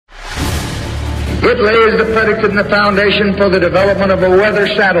It lays the predicate and the foundation for the development of a weather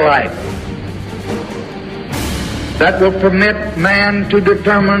satellite that will permit man to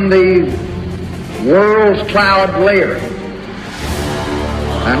determine the world's cloud layer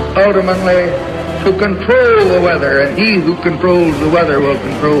and ultimately to control the weather, and he who controls the weather will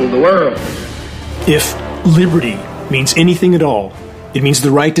control the world. If liberty means anything at all, it means the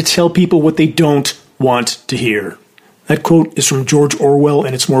right to tell people what they don't want to hear. That quote is from George Orwell,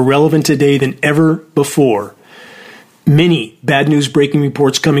 and it's more relevant today than ever before. Many bad news breaking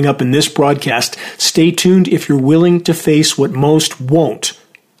reports coming up in this broadcast. Stay tuned if you're willing to face what most won't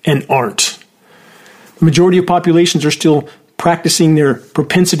and aren't. The majority of populations are still practicing their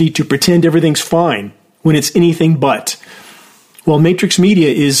propensity to pretend everything's fine when it's anything but. While Matrix Media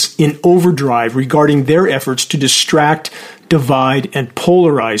is in overdrive regarding their efforts to distract, divide, and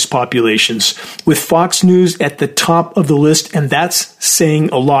polarize populations, with Fox News at the top of the list, and that's saying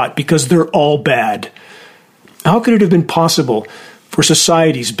a lot because they're all bad. How could it have been possible for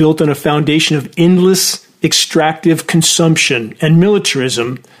societies built on a foundation of endless extractive consumption and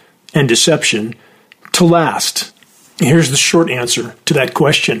militarism and deception to last? Here's the short answer to that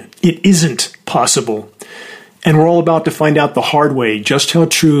question. It isn't possible. And we're all about to find out the hard way just how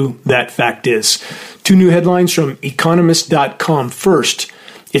true that fact is. 2 new headlines from Economist.com. First,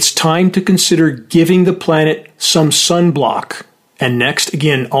 it's time to consider giving the planet some sunblock. And next,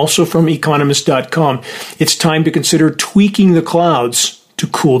 again, also from Economist.com, it's time to consider tweaking the clouds to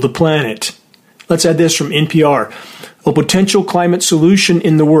cool the planet. Let's add this from NPR. A potential climate solution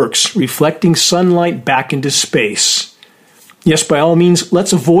in the works, reflecting sunlight back into space. Yes, by all means,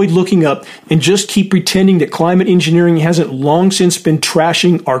 let's avoid looking up and just keep pretending that climate engineering hasn't long since been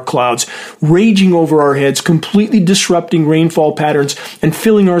trashing our clouds, raging over our heads, completely disrupting rainfall patterns, and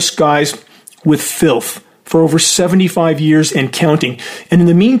filling our skies with filth for over 75 years and counting. And in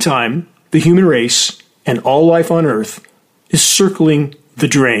the meantime, the human race and all life on Earth is circling the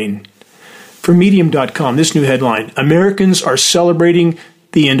drain. From Medium.com, this new headline, Americans are celebrating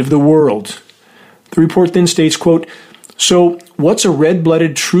the end of the world. The report then states, quote, so what's a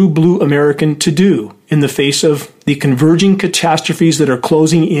red-blooded true blue American to do in the face of the converging catastrophes that are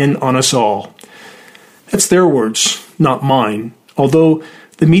closing in on us all? That's their words, not mine, although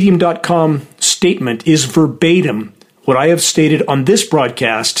the Medium.com statement is verbatim what I have stated on this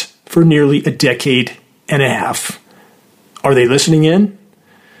broadcast for nearly a decade and a half. Are they listening in?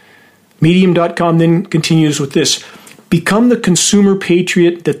 Medium.com then continues with this. Become the consumer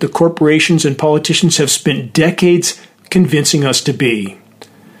patriot that the corporations and politicians have spent decades convincing us to be.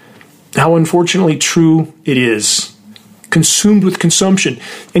 How unfortunately true it is. Consumed with consumption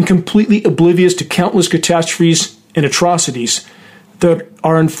and completely oblivious to countless catastrophes and atrocities that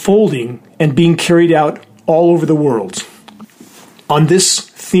are unfolding and being carried out all over the world. On this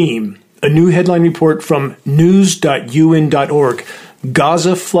theme, a new headline report from news.un.org,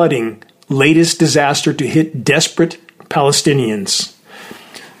 Gaza flooding, latest disaster to hit desperate Palestinians.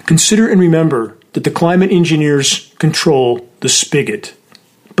 Consider and remember that the climate engineers control the spigot.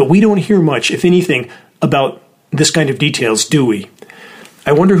 But we don't hear much, if anything, about this kind of details, do we?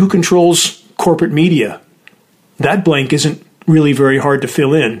 I wonder who controls corporate media. That blank isn't really very hard to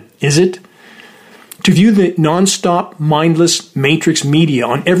fill in, is it? To view the non-stop, mindless matrix media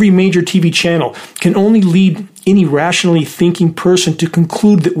on every major TV channel can only lead any rationally thinking person to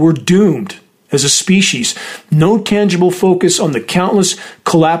conclude that we're doomed as a species. No tangible focus on the countless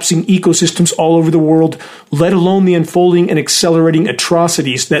collapsing ecosystems all over the world, let alone the unfolding and accelerating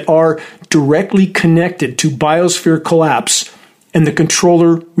atrocities that are directly connected to biosphere collapse and the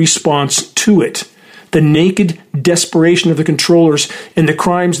controller response to it. The naked desperation of the controllers and the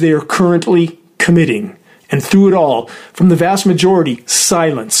crimes they are currently committing. And through it all, from the vast majority,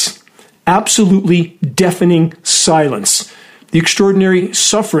 silence. Absolutely deafening silence. The extraordinary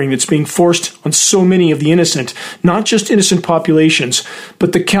suffering that's being forced on so many of the innocent, not just innocent populations,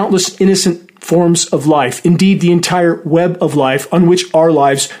 but the countless innocent forms of life, indeed the entire web of life on which our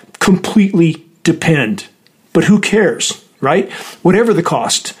lives completely depend. But who cares, right? Whatever the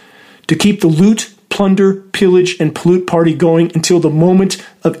cost, to keep the loot, plunder, pillage, and pollute party going until the moment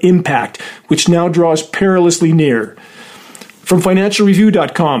of impact, which now draws perilously near. From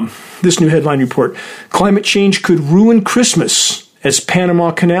FinancialReview.com, this new headline report, climate change could ruin Christmas as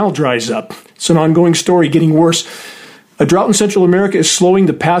Panama Canal dries up. It's an ongoing story getting worse. A drought in Central America is slowing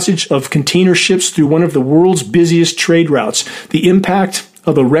the passage of container ships through one of the world's busiest trade routes. The impact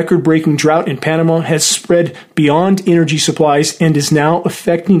of a record-breaking drought in Panama has spread beyond energy supplies and is now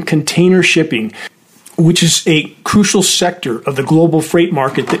affecting container shipping, which is a crucial sector of the global freight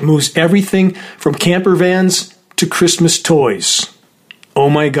market that moves everything from camper vans to Christmas toys. Oh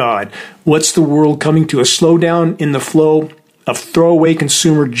my God, what's the world coming to? A slowdown in the flow of throwaway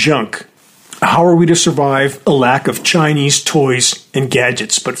consumer junk. How are we to survive a lack of Chinese toys and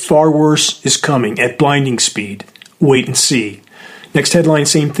gadgets? But far worse is coming at blinding speed. Wait and see. Next headline,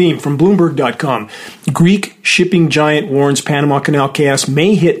 same theme, from Bloomberg.com. Greek shipping giant warns Panama Canal chaos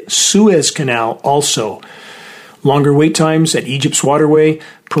may hit Suez Canal also. Longer wait times at Egypt's waterway.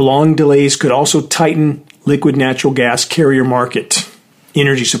 Prolonged delays could also tighten liquid natural gas carrier market.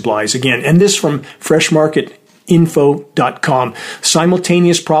 Energy supplies again. And this from freshmarketinfo.com.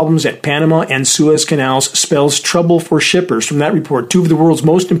 Simultaneous problems at Panama and Suez Canals spells trouble for shippers. From that report, two of the world's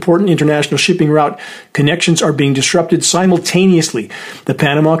most important international shipping route connections are being disrupted simultaneously, the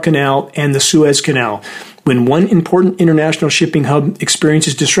Panama Canal and the Suez Canal. When one important international shipping hub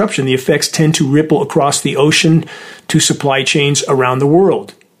experiences disruption, the effects tend to ripple across the ocean to supply chains around the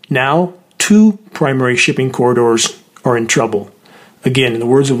world. Now, two primary shipping corridors are in trouble. Again, in the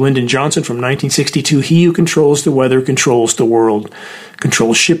words of Lyndon Johnson from 1962, he who controls the weather controls the world,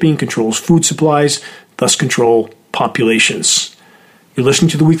 controls shipping, controls food supplies, thus control populations. You're listening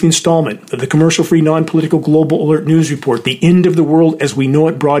to the weekly installment of the commercial-free, non-political Global Alert News Report, the end of the world as we know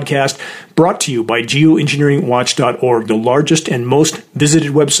it broadcast, brought to you by Geoengineeringwatch.org, the largest and most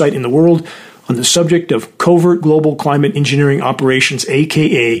visited website in the world on the subject of covert global climate engineering operations,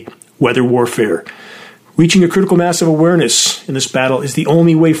 aka weather warfare. Reaching a critical mass of awareness in this battle is the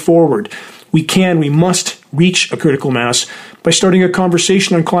only way forward. We must reach a critical mass by starting a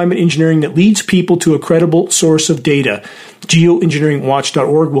conversation on climate engineering that leads people to a credible source of data.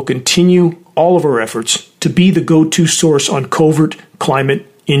 Geoengineeringwatch.org will continue all of our efforts to be the go-to source on covert climate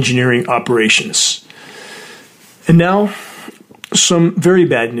engineering operations. And now, some very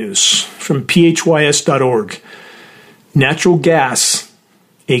bad news from phys.org. Natural gas,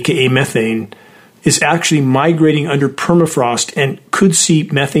 aka methane, is actually migrating under permafrost and could see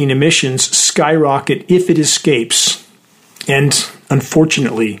methane emissions skyrocket if it escapes. And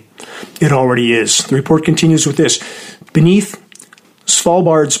unfortunately, it already is. The report continues with this. Beneath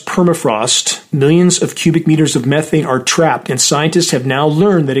Svalbard's permafrost, millions of cubic meters of methane are trapped, and scientists have now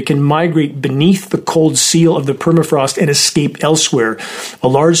learned that it can migrate beneath the cold seal of the permafrost and escape elsewhere. A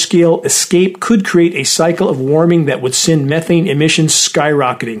large-scale escape could create a cycle of warming that would send methane emissions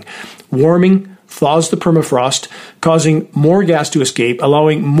skyrocketing. Warming thaws the permafrost, causing more gas to escape,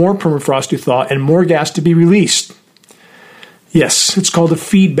 allowing more permafrost to thaw and more gas to be released. Yes, it's called a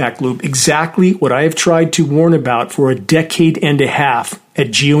feedback loop, exactly what I have tried to warn about for a decade and a half at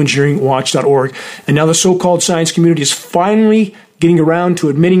geoengineeringwatch.org, and now the so-called science community is finally getting around to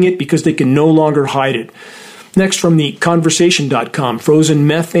admitting it because they can no longer hide it. Next, from the conversation.com, frozen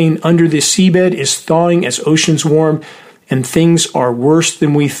methane under the seabed is thawing as oceans warm, and things are worse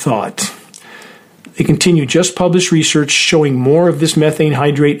than we thought. They continue, just published research showing more of this methane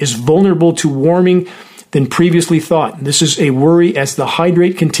hydrate is vulnerable to warming than previously thought. This is a worry as the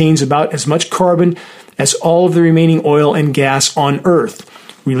hydrate contains about as much carbon as all of the remaining oil and gas on Earth.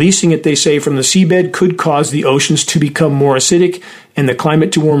 Releasing it, they say, from the seabed could cause the oceans to become more acidic and the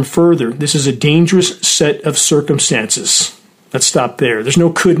climate to warm further. This is a dangerous set of circumstances. Let's stop there. There's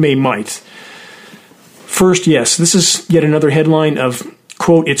no could, may, might. First, yes, this is yet another headline of,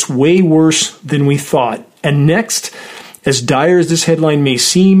 quote, it's way worse than we thought. And next, as dire as this headline may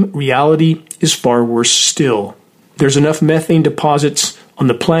seem, reality is far worse still. There's enough methane deposits on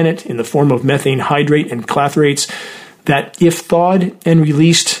the planet in the form of methane hydrate and clathrates that, if thawed and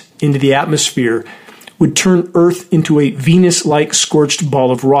released into the atmosphere, would turn Earth into a Venus-like scorched ball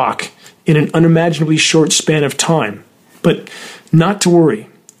of rock in an unimaginably short span of time. But not to worry.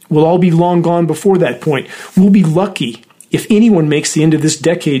 We'll all be long gone before that point. We'll be lucky if anyone makes the end of this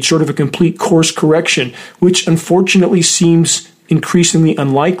decade short of a complete course correction, which unfortunately seems increasingly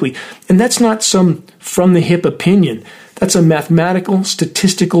unlikely. And that's not some from-the-hip opinion. That's a mathematical,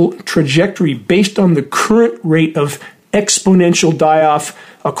 statistical trajectory based on the current rate of exponential die-off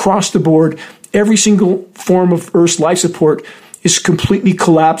across the board. Every single form of Earth's life support is completely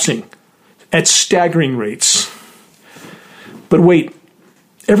collapsing at staggering rates. But wait,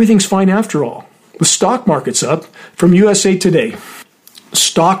 everything's fine after all. The stock market's up. From USA Today,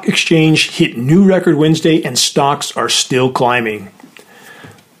 stock exchange hit new record Wednesday and stocks are still climbing.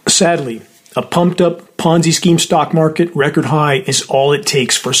 Sadly, a pumped-up Ponzi scheme stock market record high is all it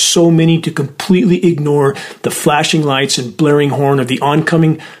takes for so many to completely ignore the flashing lights and blaring horn of the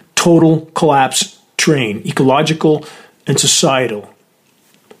oncoming total collapse train, ecological and societal.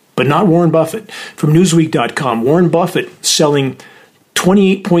 But not Warren Buffett. From Newsweek.com, Warren Buffett selling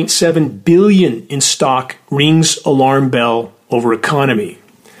 $28.7 billion in stock rings alarm bell over economy.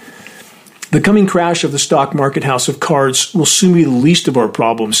 The coming crash of the stock market house of cards will soon be the least of our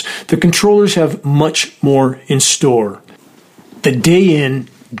problems. The controllers have much more in store. The day in,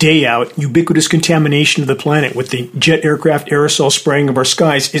 day out, ubiquitous contamination of the planet with the jet aircraft aerosol spraying of our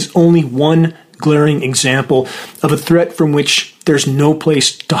skies is only one glaring example of a threat from which there's no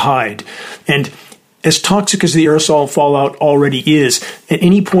place to hide. And as toxic as the aerosol fallout already is, at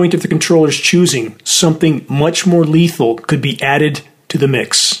any point of the controller's choosing, something much more lethal could be added to the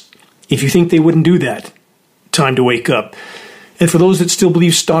mix. If you think they wouldn't do that, time to wake up. And for those that still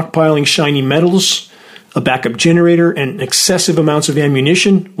believe stockpiling shiny metals, a backup generator, and excessive amounts of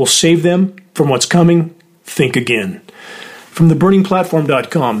ammunition will save them from what's coming, think again. From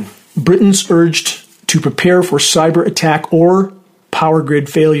theburningplatform.com, Britons urged to prepare for cyber attack or power grid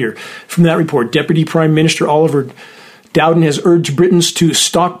failure. From that report, Deputy Prime Minister Oliver Dowden has urged Britons to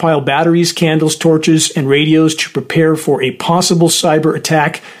stockpile batteries, candles, torches, and radios to prepare for a possible cyber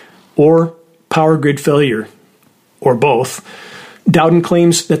attack or power grid failure, or both. Dowden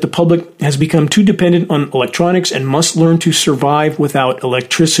claims that the public has become too dependent on electronics and must learn to survive without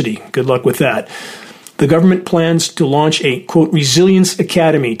electricity. Good luck with that. The government plans to launch a, quote, resilience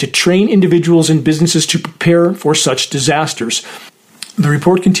academy to train individuals and businesses to prepare for such disasters. The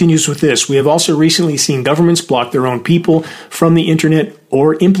report continues with this. We have also recently seen governments block their own people from the internet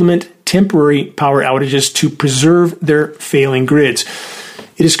or implement temporary power outages to preserve their failing grids.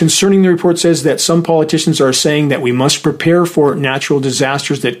 It is concerning, the report says, that some politicians are saying that we must prepare for natural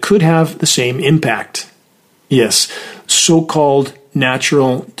disasters that could have the same impact. Yes, so-called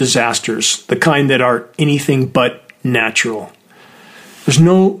natural disasters, the kind that are anything but natural. There's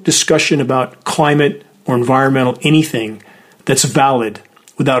no discussion about climate or environmental anything that's valid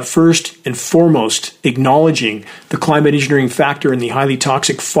without first and foremost acknowledging the climate engineering factor and the highly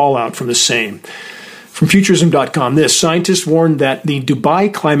toxic fallout from the same. From Futurism.com, this scientists warned that the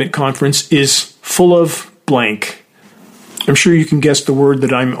Dubai Climate Conference is full of blank. I'm sure you can guess the word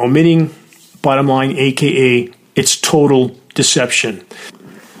that I'm omitting. Bottom line, aka it's total deception.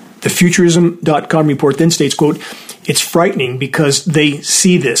 The Futurism.com report then states, quote, it's frightening because they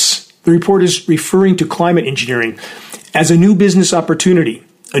see this. The report is referring to climate engineering as a new business opportunity,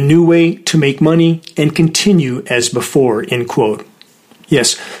 a new way to make money and continue as before, end quote.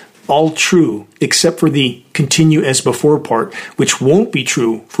 Yes, all true, except for the continue as before part, which won't be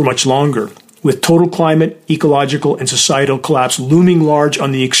true for much longer, with total climate, ecological, and societal collapse looming large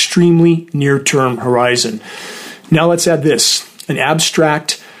on the extremely near-term horizon. Now let's add this, an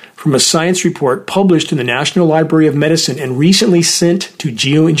abstract from a science report published in the National Library of Medicine and recently sent to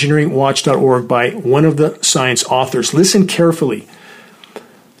geoengineeringwatch.org by one of the science authors. Listen carefully.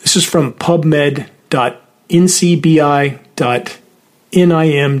 This is from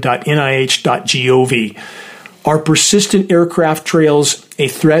pubmed.ncbi.nim.nih.gov. Are persistent aircraft trails a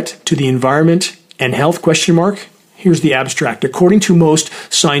threat to the environment and health? Here's the abstract. According to most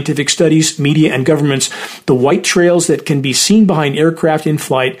scientific studies, media, and governments, the white trails that can be seen behind aircraft in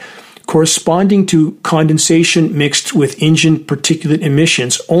flight, corresponding to condensation mixed with engine particulate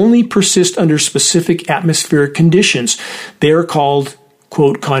emissions, only persist under specific atmospheric conditions. They are called,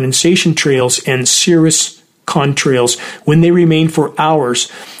 quote, condensation trails and cirrus contrails when they remain for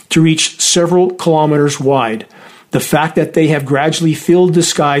hours to reach several kilometers wide. The fact that they have gradually filled the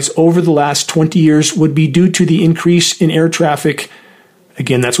skies over the last 20 years would be due to the increase in air traffic.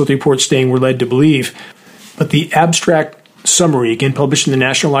 Again, that's what the report's saying we're led to believe. But the abstract summary, again published in the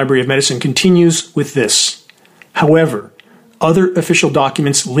National Library of Medicine, continues with this. However, other official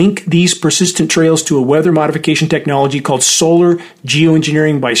documents link these persistent trails to a weather modification technology called solar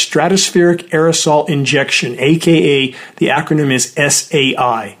geoengineering by stratospheric aerosol injection, aka the acronym is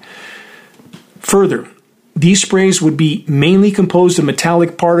SAI. Further, these sprays would be mainly composed of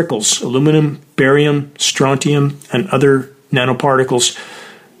metallic particles, aluminum, barium, strontium, and other nanoparticles,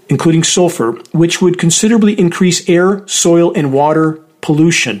 including sulfur, which would considerably increase air, soil, and water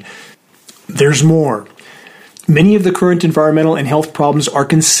pollution. There's more. Many of the current environmental and health problems are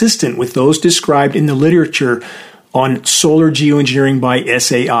consistent with those described in the literature on solar geoengineering by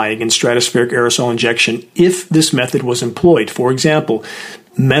SAI, against stratospheric aerosol injection, if this method was employed. For example,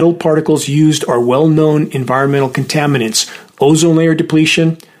 metal particles used are well-known environmental contaminants: ozone layer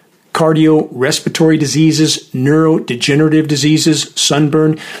depletion, cardiorespiratory diseases, neurodegenerative diseases,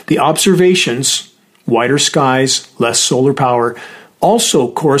 sunburn. The observations, wider skies, less solar power,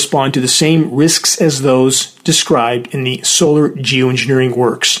 also correspond to the same risks as those described in the solar geoengineering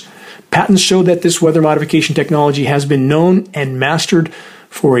works. Patents show that this weather modification technology has been known and mastered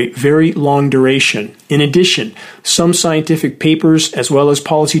for a very long duration. In addition, some scientific papers as well as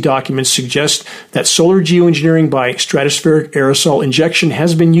policy documents suggest that solar geoengineering by stratospheric aerosol injection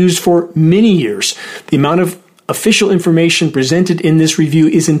has been used for many years. The amount of official information presented in this review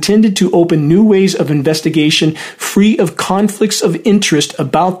is intended to open new ways of investigation free of conflicts of interest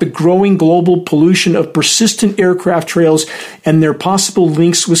about the growing global pollution of persistent aircraft trails and their possible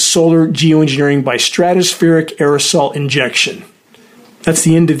links with solar geoengineering by stratospheric aerosol injection. That's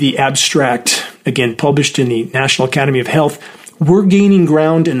the end of the abstract, again published in the National Academy of Health. We're gaining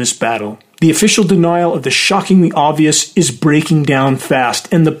ground in this battle. The official denial of the shockingly obvious is breaking down fast,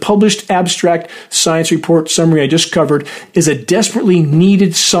 and the published abstract science report summary I just covered is a desperately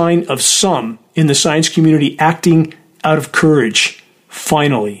needed sign of some in the science community acting out of courage.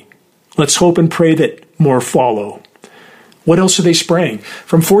 Finally, let's hope and pray that more follow. What else are they spraying?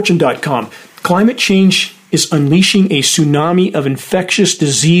 From Fortune.com, climate change is unleashing a tsunami of infectious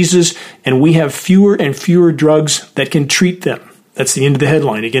diseases, and we have fewer and fewer drugs that can treat them. That's the end of the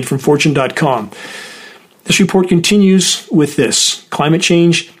headline, again from Fortune.com. This report continues with this. Climate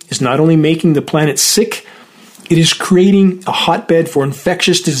change is not only making the planet sick, it is creating a hotbed for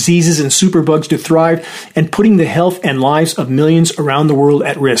infectious diseases and superbugs to thrive and putting the health and lives of millions around the world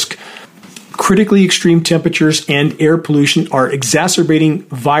at risk. Critically extreme temperatures and air pollution are exacerbating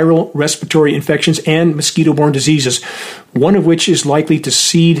viral respiratory infections and mosquito-borne diseases, one of which is likely to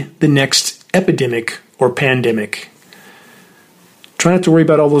seed the next epidemic or pandemic. Try not to worry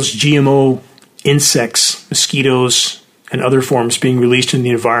about all those GMO insects, mosquitoes, and other forms being released in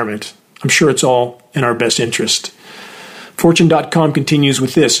the environment. I'm sure it's all in our best interest. Fortune.com continues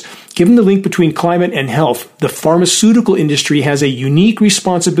with this. Given the link between climate and health, the pharmaceutical industry has a unique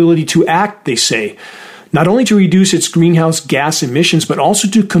responsibility to act, they say, not only to reduce its greenhouse gas emissions, but also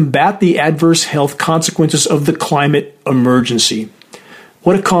to combat the adverse health consequences of the climate emergency.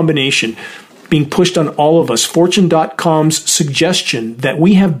 What a combination being pushed on all of us. Fortune.com's suggestion that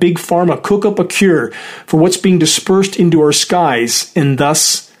we have Big Pharma cook up a cure for what's being dispersed into our skies and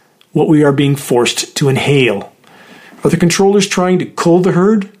thus what we are being forced to inhale. Are the controllers trying to cull the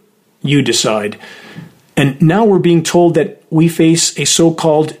herd? You decide. And now we're being told that we face a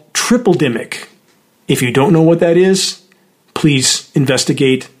so-called triple-demic. If you don't know what that is, please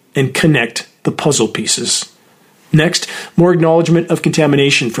investigate and connect the puzzle pieces. Next, more acknowledgement of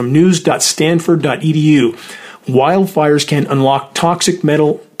contamination from news.stanford.edu. Wildfires can unlock toxic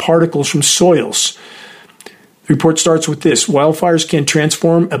metal particles from soils. The report starts with this. Wildfires can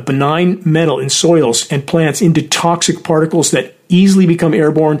transform a benign metal in soils and plants into toxic particles that easily become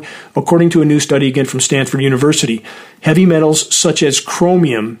airborne, according to a new study again from Stanford University. Heavy metals such as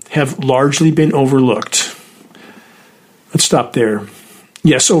chromium have largely been overlooked. Let's stop there.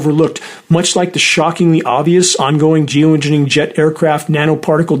 Yes, overlooked. Much like the shockingly obvious ongoing geoengineering jet aircraft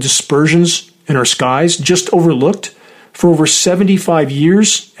nanoparticle dispersions in our skies, just overlooked for over 75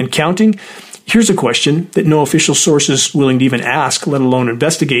 years and counting. Here's a question that no official source is willing to even ask, let alone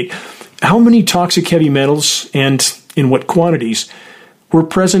investigate. How many toxic heavy metals and in what quantities were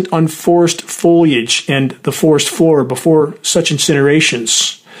present on forest foliage and the forest floor before such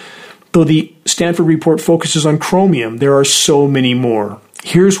incinerations? Though the Stanford report focuses on chromium, there are so many more.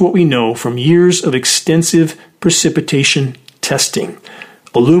 Here's what we know from years of extensive precipitation testing.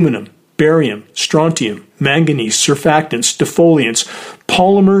 Aluminum, barium, strontium, manganese, surfactants, defoliants,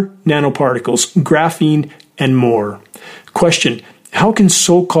 polymer nanoparticles, graphene, and more. Question: how can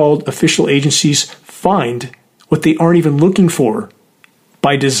so-called official agencies find what they aren't even looking for?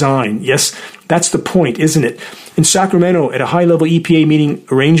 By design. Yes, that's the point, isn't it? In Sacramento, at a high-level EPA meeting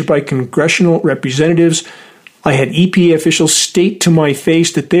arranged by congressional representatives, I had EPA officials state to my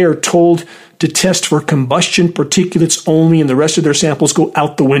face that they are told to test for combustion particulates only and the rest of their samples go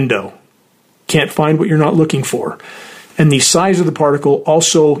out the window. Can't find what you're not looking for. And the size of the particle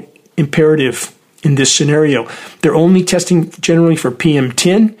also imperative in this scenario. They're only testing generally for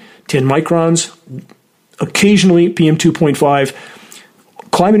PM10, 10 microns, occasionally PM2.5.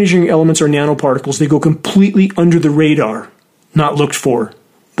 Climate engineering elements are nanoparticles. They go completely under the radar, not looked for,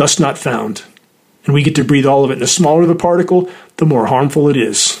 thus not found. And we get to breathe all of it. And the smaller the particle, the more harmful it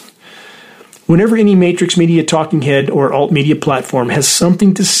is. Whenever any matrix media talking head or alt media platform has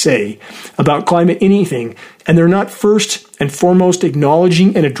something to say about climate anything, and they're not first and foremost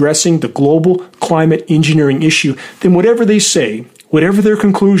acknowledging and addressing the global climate engineering issue, then whatever they say, whatever their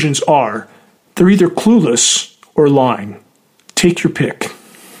conclusions are, they're either clueless or lying. Take your pick.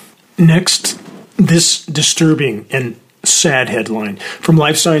 Next, this disturbing and sad headline from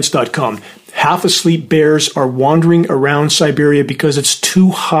LifeScience.com. Half-asleep bears are wandering around Siberia because it's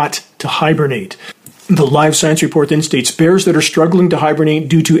too hot to hibernate. The Live Science report then states bears that are struggling to hibernate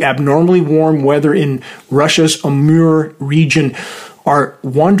due to abnormally warm weather in Russia's Amur region are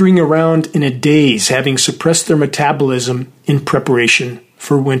wandering around in a daze, having suppressed their metabolism in preparation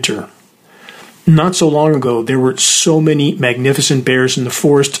for winter. Not so long ago, there were so many magnificent bears in the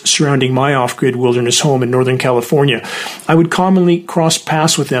forest surrounding my off-grid wilderness home in Northern California. I would commonly cross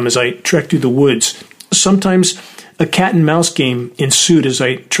paths with them as I trekked through the woods. Sometimes a cat and mouse game ensued as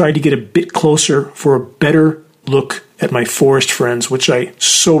I tried to get a bit closer for a better look at my forest friends, which I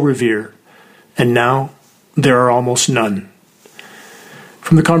so revere. And now there are almost none.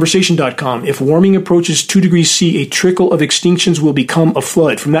 From theconversation.com, if warming approaches 2 degrees C, a trickle of extinctions will become a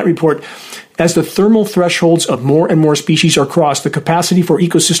flood. From that report, as the thermal thresholds of more and more species are crossed, the capacity for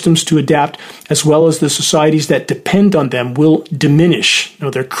ecosystems to adapt, as well as the societies that depend on them, will diminish.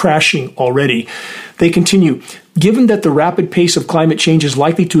 No, they're crashing already. They continue, given that the rapid pace of climate change is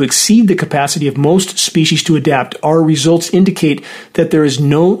likely to exceed the capacity of most species to adapt, our results indicate that there is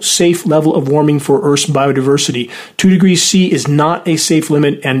no safe level of warming for Earth's biodiversity. 2 degrees C is not a safe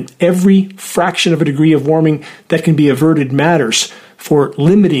limit, and every fraction of a degree of warming that can be averted matters for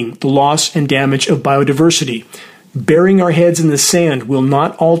limiting the loss and damage of biodiversity. Burying our heads in the sand will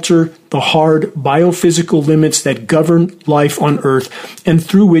not alter the hard biophysical limits that govern life on Earth and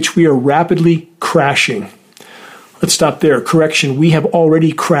through which we are rapidly crashing. Let's stop there. Correction, we have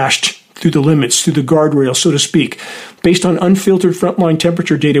already crashed through the limits, through the guardrail, so to speak. Based on unfiltered frontline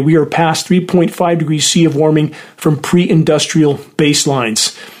temperature data, we are past 3.5 degrees C of warming from pre-industrial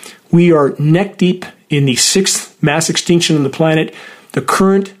baselines. We are neck deep in the 6th mass extinction on the planet. The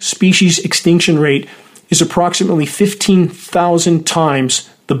current species extinction rate is approximately 15,000 times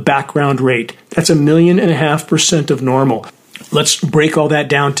the background rate. That's 1.5 million% of normal. Let's break all that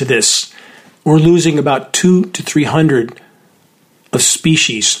down to this. We're losing about 200 to 300 of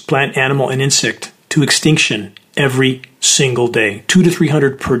species, plant, animal, and insect, to extinction every single day. 200 to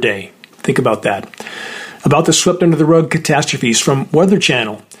 300 per day. Think about that. About the swept under the rug catastrophes from Weather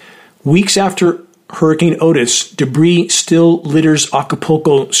Channel. Weeks after Hurricane Otis, debris still litters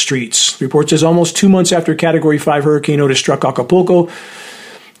Acapulco streets. The report says almost 2 months after Category 5 Hurricane Otis struck Acapulco,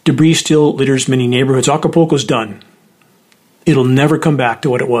 debris still litters many neighborhoods. Acapulco's done. It'll never come back to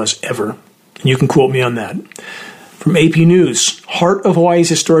what it was, ever. And you can quote me on that. From AP News, heart of Hawaii's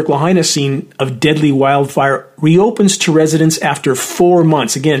historic Lahaina scene of deadly wildfire reopens to residents after 4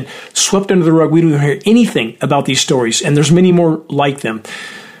 months. Again, swept under the rug. We don't hear anything about these stories, and there's many more like them.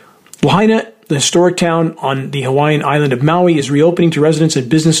 Lahaina, the historic town on the Hawaiian island of Maui, is reopening to residents and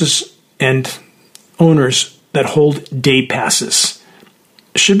businesses and owners that hold day passes.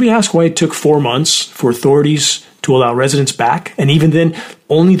 Should we ask why it took 4 months for authorities to allow residents back? And even then,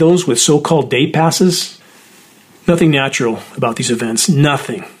 only those with so-called day passes? Nothing natural about these events.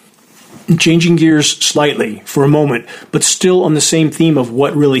 Nothing. Changing gears slightly for a moment, but still on the same theme of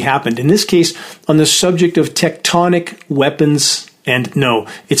what really happened. In this case, on the subject of tectonic weapons. And no,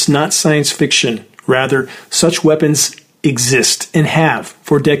 it's not science fiction. Rather, such weapons exist and have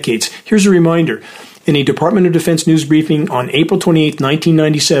for decades. Here's a reminder. In a Department of Defense news briefing on April 28,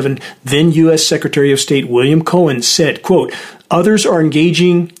 1997, then U.S. Secretary of State William Cohen said, quote, others are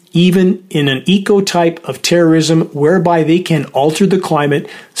engaging even in an eco-type of terrorism whereby they can alter the climate,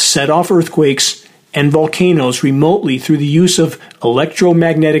 set off earthquakes and volcanoes remotely through the use of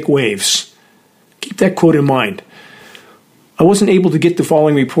electromagnetic waves. Keep that quote in mind. I wasn't able to get the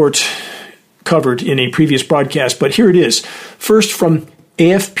following report covered in a previous broadcast, but here it is. First, from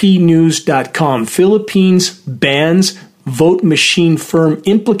AFPnews.com, Philippines bans vote machine firm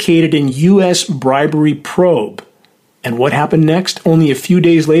implicated in U.S. bribery probe. And what happened next? Only a few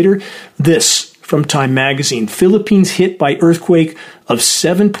days later, this from Time Magazine. Philippines hit by earthquake of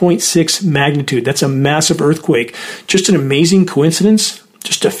 7.6 magnitude. That's a massive earthquake. Just an amazing coincidence.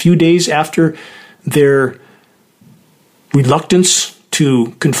 Just a few days after their reluctance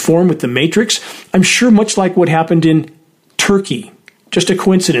to conform with the Matrix. I'm sure much like what happened in Turkey. Just a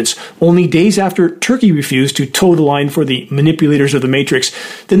coincidence. Only days after Turkey refused to toe the line for the manipulators of the Matrix,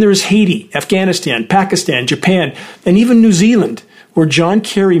 then there is Haiti, Afghanistan, Pakistan, Japan, and even New Zealand, where John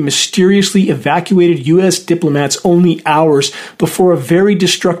Kerry mysteriously evacuated U.S. diplomats only hours before a very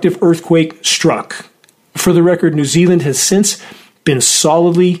destructive earthquake struck. For the record, New Zealand has since been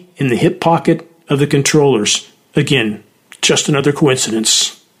solidly in the hip pocket of the controllers. Again, just another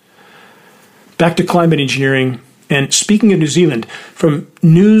coincidence. Back to climate engineering. And speaking of New Zealand, from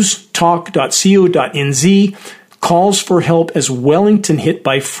newstalk.co.nz, calls for help as Wellington hit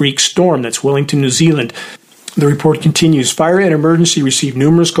by freak storm. That's Wellington, New Zealand. The report continues. Fire and emergency received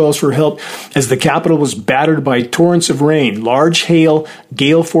numerous calls for help as the capital was battered by torrents of rain, large hail,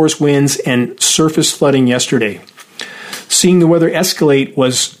 gale force winds, and surface flooding yesterday. Seeing the weather escalate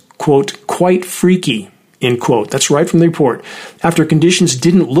was, quote, quite freaky, end quote. That's right from the report. After conditions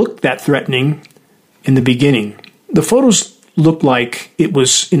didn't look that threatening in the beginning. The photos looked like it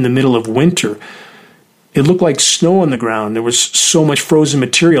was in the middle of winter. It looked like snow on the ground. There was so much frozen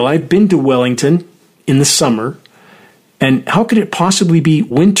material. I've been to Wellington in the summer, and how could it possibly be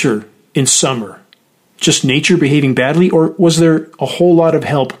winter in summer? Just nature behaving badly, or was there a whole lot of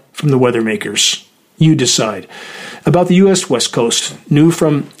help from the weather makers? You decide. About the U.S. West Coast, new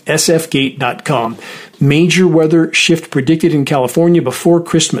from sfgate.com. Major weather shift predicted in California before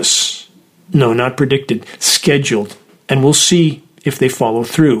Christmas. No, not predicted, scheduled. And we'll see if they follow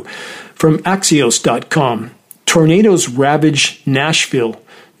through. From Axios.com. Tornadoes ravage Nashville,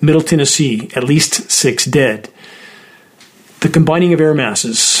 Middle Tennessee, at least 6 dead. The combining of air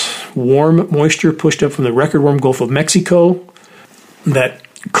masses, warm moisture pushed up from the record warm Gulf of Mexico that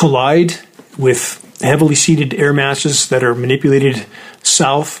collide with heavily seeded air masses that are manipulated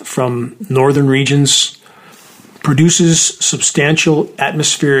south from northern regions, produces substantial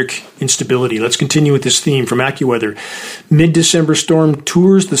atmospheric instability. Let's continue with this theme from AccuWeather. Mid-December storm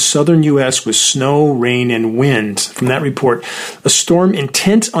tours the southern U.S. with snow, rain, and wind. From that report, a storm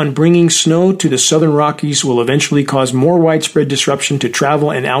intent on bringing snow to the southern Rockies will eventually cause more widespread disruption to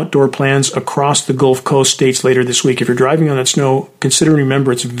travel and outdoor plans across the Gulf Coast states later this week. If you're driving on that snow, consider and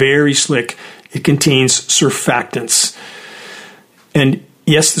remember it's very slick. It contains surfactants. And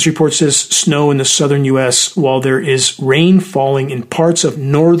yes, this report says snow in the southern U.S., while there is rain falling in parts of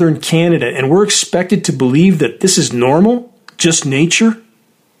northern Canada. And we're expected to believe that this is normal? Just nature?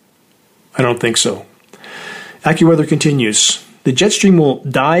 I don't think so. AccuWeather continues. The jet stream will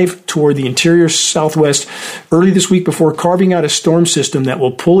dive toward the interior southwest early this week before carving out a storm system that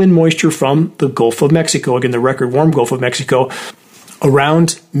will pull in moisture from the Gulf of Mexico, again, the record warm Gulf of Mexico,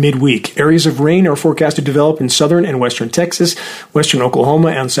 around midweek. Areas of rain are forecast to develop in southern and western Texas, western Oklahoma,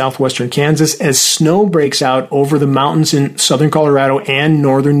 and southwestern Kansas as snow breaks out over the mountains in southern Colorado and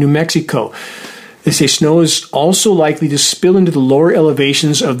northern New Mexico. They say snow is also likely to spill into the lower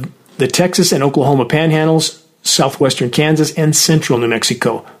elevations of the Texas and Oklahoma panhandles, southwestern Kansas, and central New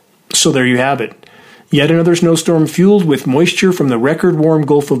Mexico. So there you have it. Yet another snowstorm fueled with moisture from the record-warm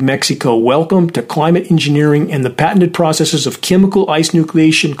Gulf of Mexico. Welcome to climate engineering and the patented processes of chemical ice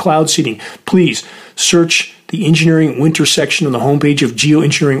nucleation cloud seeding. Please search the engineering winter section on the homepage of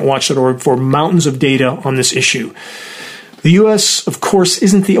geoengineeringwatch.org for mountains of data on this issue. The U.S., of course,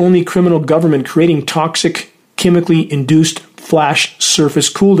 isn't the only criminal government creating toxic, chemically induced flash surface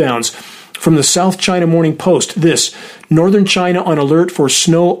cooldowns. From the South China Morning Post, this, Northern China on alert for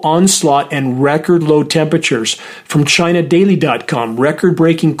snow onslaught and record low temperatures. From ChinaDaily.com,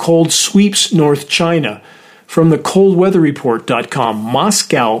 record-breaking cold sweeps North China. From the ColdWeatherReport.com,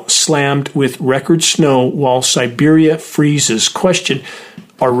 Moscow slammed with record snow while Siberia freezes. Question,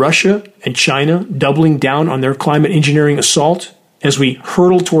 are Russia and China doubling down on their climate engineering assault as we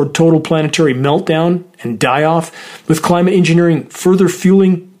hurtle toward total planetary meltdown and die-off, with climate engineering further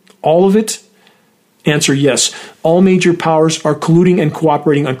fueling all of it? Answer, yes. All major powers are colluding and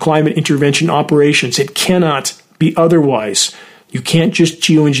cooperating on climate intervention operations. It cannot be otherwise. You can't just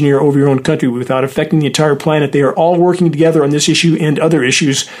geoengineer over your own country without affecting the entire planet. They are all working together on this issue and other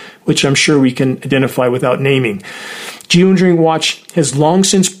issues, which I'm sure we can identify without naming. Geoengineering Watch has long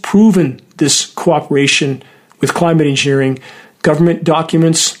since proven this cooperation with climate engineering. Government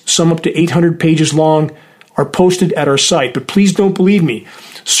documents, some up to 800 pages long, are posted at our site. But please don't believe me.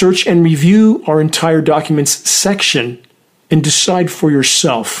 Search and review our entire documents section and decide for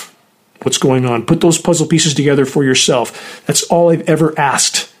yourself what's going on. Put those puzzle pieces together for yourself. That's all I've ever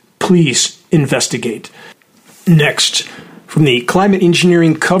asked. Please investigate. Next, from the climate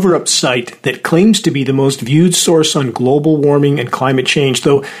engineering cover-up site that claims to be the most viewed source on global warming and climate change,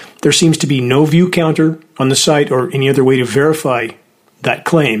 though there seems to be no view counter on the site or any other way to verify that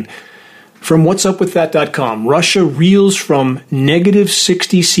claim. From whatsupwiththat.com, Russia reels from negative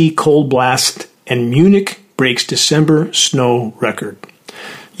 60°C cold blast and Munich breaks December snow record.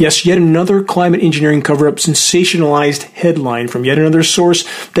 Yes, yet another climate engineering cover-up sensationalized headline from yet another source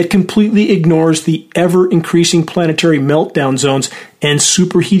that completely ignores the ever-increasing planetary meltdown zones and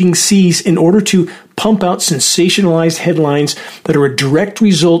superheating seas in order to pump out sensationalized headlines that are a direct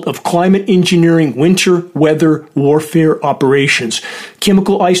result of climate engineering winter weather warfare operations,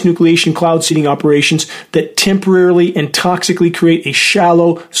 chemical ice nucleation cloud seeding operations that temporarily and toxically create a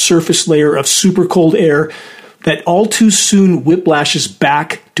shallow surface layer of super cold air that all too soon whiplashes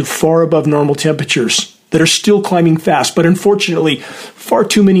back to far above normal temperatures. that are still climbing fast, but unfortunately, far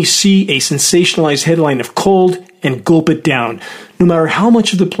too many see a sensationalized headline of cold and gulp it down, no matter how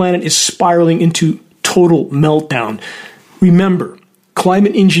much of the planet is spiraling into total meltdown. Remember,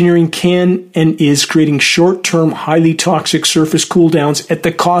 climate engineering can and is creating short-term, highly toxic surface cooldowns at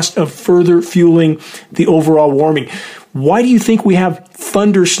the cost of further fueling the overall warming. Why do you think we have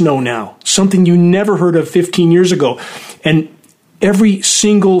thunder snow now? Something you never heard of 15 years ago. And every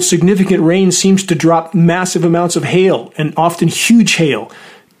single significant rain seems to drop massive amounts of hail, and often huge hail.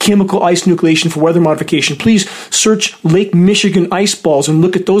 Chemical ice nucleation for weather modification. Please search Lake Michigan ice balls and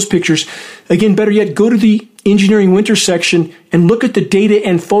look at those pictures. Again, better yet, go to the engineering winter section and look at the data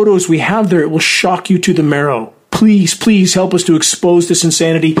and photos we have there. It will shock you to the marrow. Please, please help us to expose this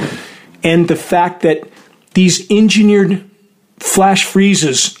insanity and the fact that these engineered flash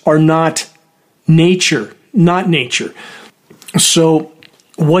freezes are not nature. So,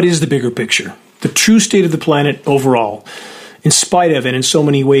 what is the bigger picture? The true state of the planet overall, in spite of and in so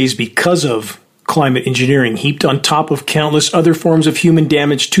many ways because of climate engineering, heaped on top of countless other forms of human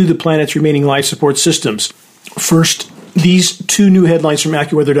damage to the planet's remaining life support systems. First, these two new headlines from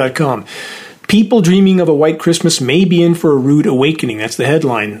AccuWeather.com. People dreaming of a white Christmas may be in for a rude awakening. That's the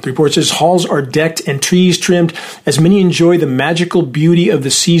headline. The report says halls are decked and trees trimmed as many enjoy the magical beauty of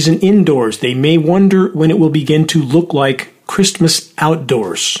the season indoors. They may wonder when it will begin to look like Christmas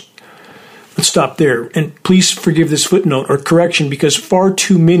outdoors. Let's stop there. And please forgive this footnote or correction because far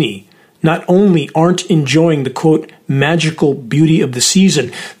too many not only aren't enjoying the, quote, magical beauty of the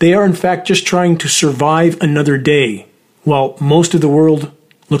season, they are in fact just trying to survive another day, while most of the world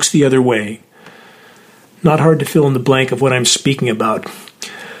looks the other way. Not hard to fill in the blank of what I'm speaking about.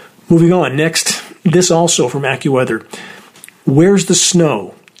 Moving on. Next, this also from AccuWeather. Where's the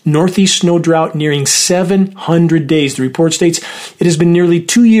snow? Northeast snow drought nearing 700 days. The report states it has been nearly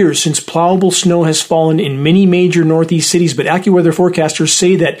 2 years since plowable snow has fallen in many major Northeast cities, but AccuWeather forecasters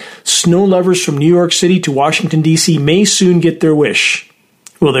say that snow lovers from New York City to Washington, D.C. may soon get their wish.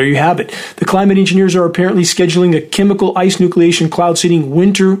 Well, there you have it. The climate engineers are apparently scheduling a chemical ice nucleation cloud seeding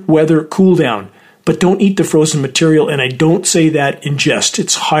winter weather cool down. But don't eat the frozen material, and I don't say that in jest.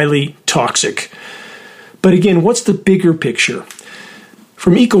 It's highly toxic. But again, what's the bigger picture?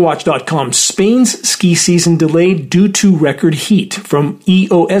 From ecowatch.com, Spain's ski season delayed due to record heat. From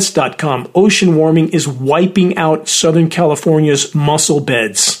EOS.com, ocean warming is wiping out Southern California's mussel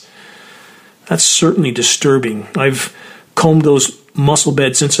beds. That's certainly disturbing. I've combed those mussel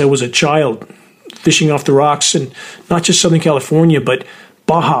beds since I was a child, fishing off the rocks, and not just Southern California, but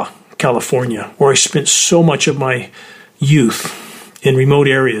Baja California, where I spent so much of my youth in remote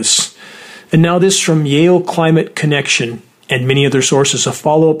areas. And now this from Yale Climate Connection and many other sources, a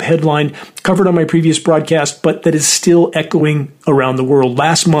follow-up headline covered on my previous broadcast, but that is still echoing around the world.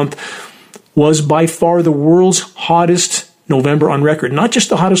 Last month was by far the world's hottest November on record. Not just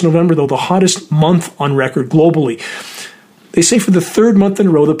the hottest November, though, the hottest month on record globally. They say for the third month in a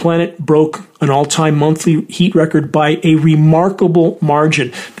row, the planet broke an all-time monthly heat record by a remarkable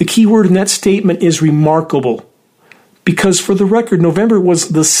margin. The key word in that statement is remarkable. Because for the record, November was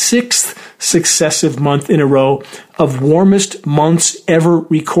the 6th successive month in a row of warmest months ever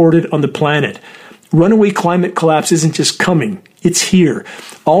recorded on the planet. Runaway climate collapse isn't just coming, it's here.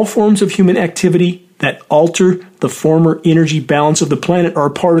 All forms of human activity that alter the former energy balance of the planet are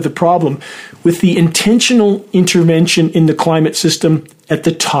a part of the problem, with the intentional intervention in the climate system at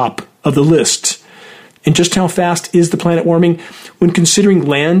the top of the list. And just how fast is the planet warming? When considering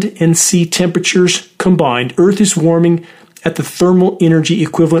land and sea temperatures combined, Earth is warming at the thermal energy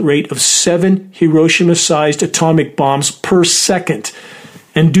equivalent rate of 7 Hiroshima-sized atomic bombs per second.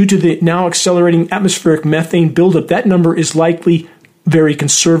 And due to the now accelerating atmospheric methane buildup, that number is likely very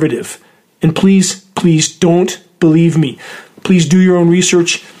conservative. And please don't believe me. Please do your own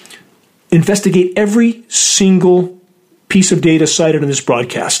research. Investigate every single piece of data cited in this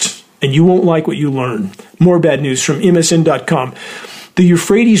broadcast, and you won't like what you learn. More bad news from MSN.com. The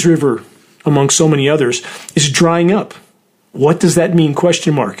Euphrates River, among so many others, is drying up. What does that mean? ?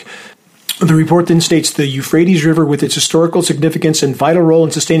 The report then states the Euphrates River, with its historical significance and vital role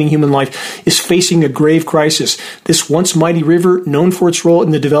in sustaining human life, is facing a grave crisis. This once mighty river, known for its role in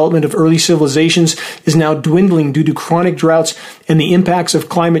the development of early civilizations, is now dwindling due to chronic droughts and the impacts of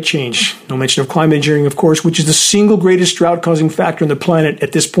climate change. No mention of climate engineering, of course, which is the single greatest drought-causing factor on the planet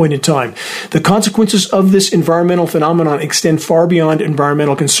at this point in time. The consequences of this environmental phenomenon extend far beyond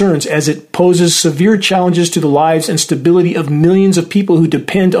environmental concerns, as it poses severe challenges to the lives and stability of millions of people who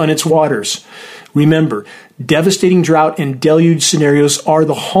depend on its waters. Remember, devastating drought and deluge scenarios are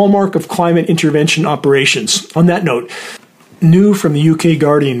the hallmark of climate intervention operations. On that note, New from the UK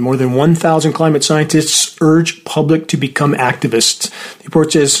Guardian, more than 1,000 climate scientists urge public to become activists. The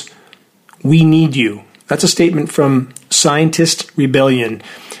report says, "We need you." That's a statement from Scientist Rebellion,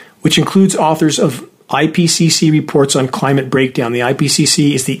 which includes authors of IPCC reports on climate breakdown. The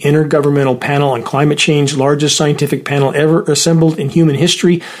IPCC is the Intergovernmental Panel on Climate Change, largest scientific panel ever assembled in human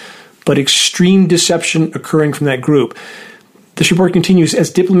history, but extreme deception occurring from that group. This report continues, as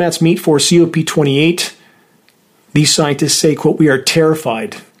diplomats meet for COP28, these scientists say, quote, "We are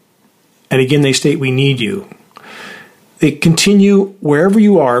terrified." And again, they state, "We need you." They continue, wherever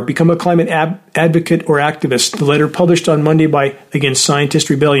you are, become a climate advocate or activist. The letter published on Monday by, again, Scientist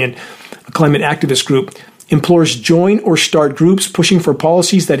Rebellion, a climate activist group, implores join or start groups pushing for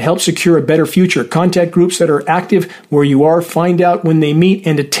policies that help secure a better future. Contact groups that are active where you are, find out when they meet,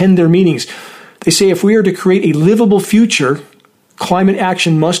 and attend their meetings. They say if we are to create a livable future, climate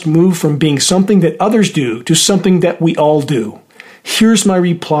action must move from being something that others do to something that we all do. Here's my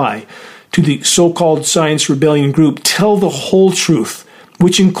reply to the so-called Science Rebellion group. Tell the whole truth,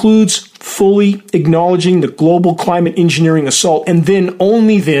 which includes fully acknowledging the global climate engineering assault, and then,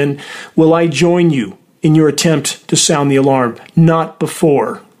 only then, will I join you in your attempt to sound the alarm, not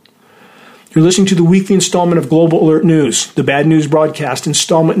before. You're listening to the weekly installment of Global Alert News, the Bad News Broadcast,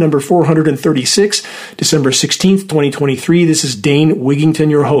 installment number 436, December 16th, 2023. This is Dane Wigington,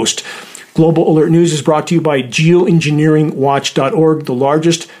 your host. Global Alert News is brought to you by Geoengineeringwatch.org, the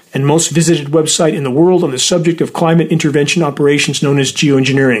largest and most visited website in the world on the subject of climate intervention operations known as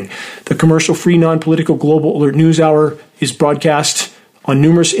geoengineering. The commercial-free, non-political Global Alert News Hour is broadcast on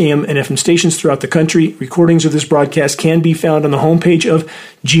numerous AM and FM stations throughout the country. Recordings of this broadcast can be found on the homepage of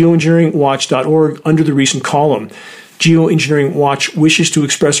Geoengineeringwatch.org under the recent column. Geoengineering Watch wishes to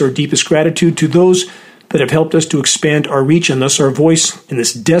express our deepest gratitude to those that have helped us to expand our reach and thus our voice in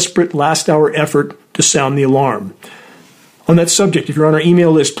this desperate last-hour effort to sound the alarm. On that subject, if you're on our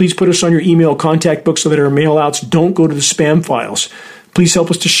email list, please put us on your email contact book so that our mail-outs don't go to the spam files. Please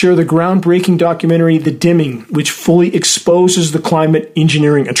help us to share the groundbreaking documentary, The Dimming, which fully exposes the climate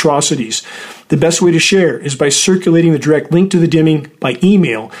engineering atrocities. The best way to share is by circulating the direct link to The Dimming by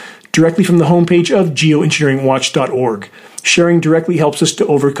email directly from the homepage of geoengineeringwatch.org. Sharing directly helps us to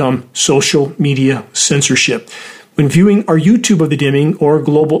overcome social media censorship. When viewing our YouTube of The Dimming or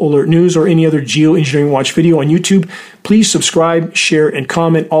Global Alert News or any other Geoengineering Watch video on YouTube, please subscribe, share, and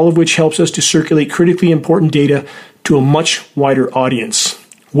comment, all of which helps us to circulate critically important data to a much wider audience.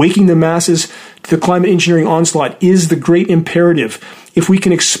 Waking the masses to the climate engineering onslaught is the great imperative. If we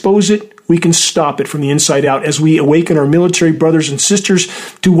can expose it, we can stop it from the inside out as we awaken our military brothers and sisters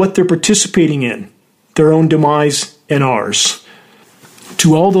to what they're participating in, their own demise and ours.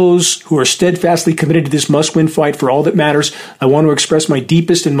 To all those who are steadfastly committed to this must-win fight for all that matters, I want to express my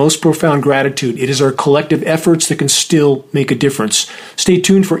deepest and most profound gratitude. It is our collective efforts that can still make a difference. Stay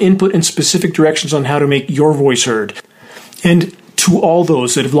tuned for input and specific directions on how to make your voice heard. And to all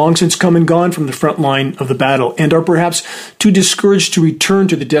those that have long since come and gone from the front line of the battle and are perhaps too discouraged to return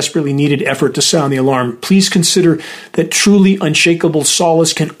to the desperately needed effort to sound the alarm, please consider that truly unshakable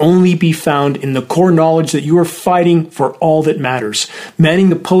solace can only be found in the core knowledge that you are fighting for all that matters, manning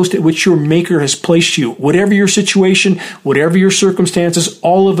the post at which your Maker has placed you. Whatever your situation, whatever your circumstances,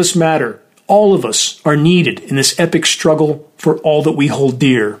 all of us matter. All of us are needed in this epic struggle for all that we hold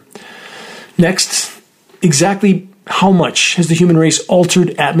dear. Next, exactly how much has the human race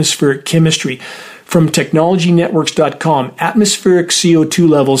altered atmospheric chemistry? From technologynetworks.com, atmospheric CO2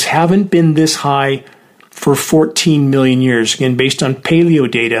 levels haven't been this high for 14 million years, again, based on paleo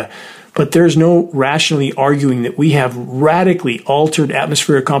data. But there's no rationally arguing that we have radically altered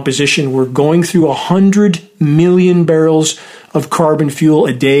atmospheric composition. We're going through 100 million barrels of carbon fuel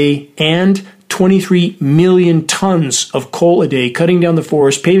a day and 23 million tons of coal a day, cutting down the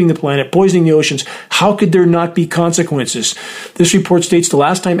forest, paving the planet, poisoning the oceans. How could there not be consequences? This report states the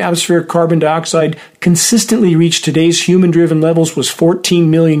last time atmospheric carbon dioxide consistently reached today's human-driven levels was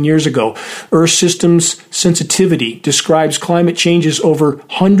 14 million years ago. Earth Systems Sensitivity describes climate changes over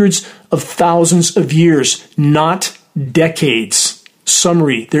hundreds of thousands of years, not decades.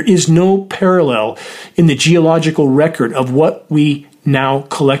 Summary: there is no parallel in the geological record of what we now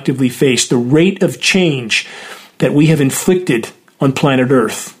collectively face, the rate of change that we have inflicted on planet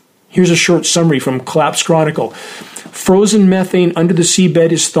Earth. Here's a short summary from Collapse Chronicle. Frozen methane under the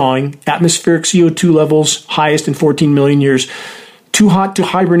seabed is thawing, atmospheric CO2 levels highest in 14 million years, too hot to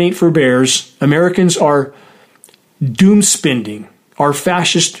hibernate for bears, Americans are doom-spending our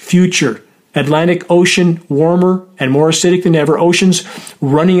fascist future, Atlantic Ocean warmer and more acidic than ever, oceans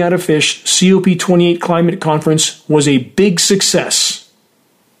running out of fish, COP28 climate conference was a big success,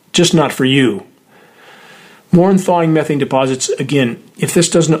 just not for you. More on thawing methane deposits. Again, if this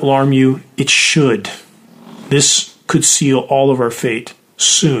doesn't alarm you, it should. This could seal all of our fate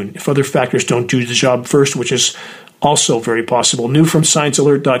soon if other factors don't do the job first, which is also very possible. New from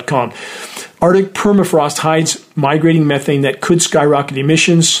ScienceAlert.com. Arctic permafrost hides migrating methane that could skyrocket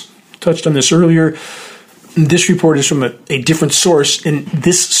emissions. Touched on this earlier. This report is from a different source, and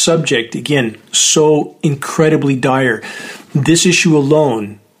this subject, again, so incredibly dire. This issue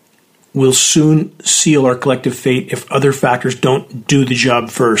alone will soon seal our collective fate if other factors don't do the job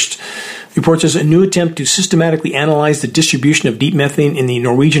first. The report says a new attempt to systematically analyze the distribution of deep methane in the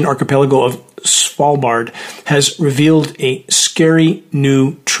Norwegian archipelago of Svalbard has revealed a scary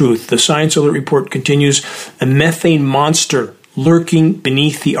new truth. The Science Alert report continues, a methane monster lurking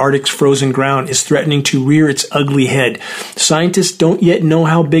beneath the Arctic's frozen ground is threatening to rear its ugly head. Scientists don't yet know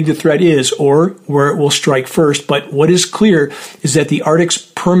how big the threat is or where it will strike first, but what is clear is that the Arctic's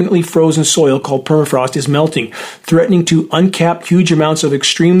permanently frozen soil, called permafrost, is melting, threatening to uncap huge amounts of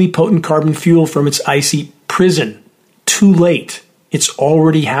extremely potent carbon fuel from its icy prison. Too late. It's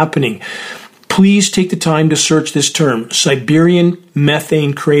already happening. Please take the time to search this term, Siberian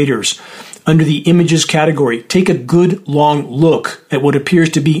methane craters. Under the images category, take a good long look at what appears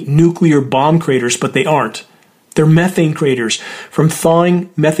to be nuclear bomb craters, but they aren't. They're methane craters from thawing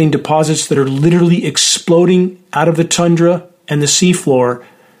methane deposits that are literally exploding out of the tundra and the seafloor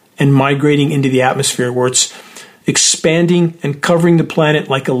and migrating into the atmosphere, where it's expanding and covering the planet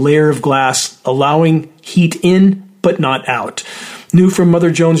like a layer of glass, allowing heat in but not out. New from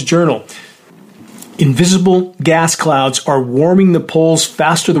Mother Jones Journal. Invisible gas clouds are warming the poles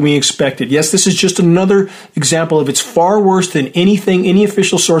faster than we expected. Yes, this is just another example of it's far worse than anything any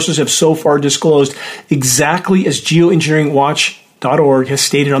official sources have so far disclosed, exactly as geoengineeringwatch.org has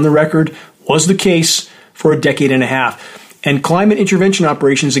stated on the record was the case for a decade and a half. And climate intervention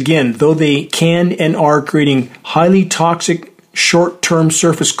operations, again, though they can and are creating highly toxic short-term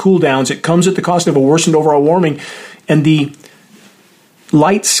surface cooldowns, it comes at the cost of a worsened overall warming, and the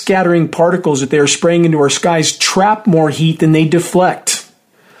light scattering particles that they are spraying into our skies trap more heat than they deflect.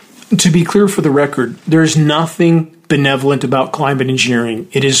 To be clear for the record, there is nothing benevolent about climate engineering.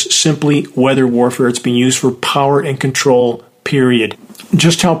 It is simply weather warfare. It's being used for power and control, period.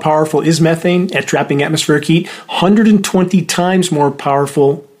 Just how powerful is methane at trapping atmospheric heat? 120 times more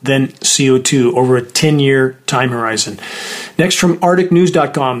powerful than CO2 over a 10-year time horizon. Next, from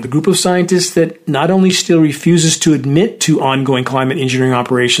ArcticNews.com, the group of scientists that not only still refuses to admit to ongoing climate engineering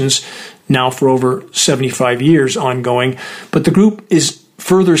operations, now for over 75 years ongoing, but the group is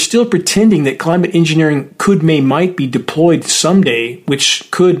further still pretending that climate engineering might be deployed someday, which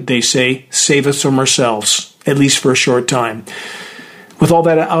could, they say, save us from ourselves, at least for a short time. With all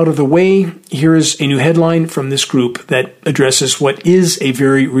that out of the way, here is a new headline from this group that addresses what is a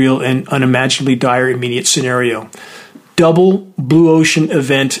very real and unimaginably dire immediate scenario. Double blue ocean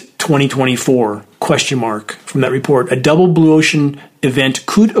event 2024, ? From that report. A double blue ocean event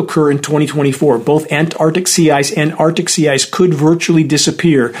could occur in 2024. Both Antarctic sea ice and Arctic sea ice could virtually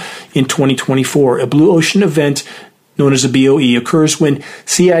disappear in 2024. A blue ocean event, known as a BOE, occurs when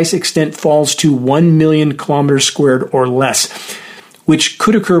sea ice extent falls to 1 million kilometers squared or less, which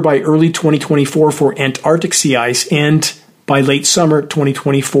could occur by early 2024 for Antarctic sea ice and by late summer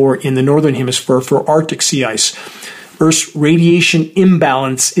 2024 in the northern hemisphere for Arctic sea ice. Earth's radiation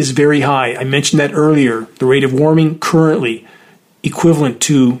imbalance is very high. I mentioned that earlier. The rate of warming currently equivalent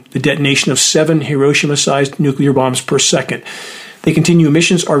to the detonation of 7 Hiroshima-sized nuclear bombs per second. They continue.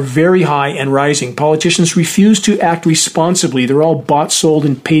 Emissions are very high and rising. Politicians refuse to act responsibly. They're all bought, sold,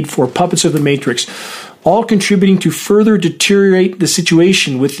 and paid for puppets of the Matrix, all contributing to further deteriorate the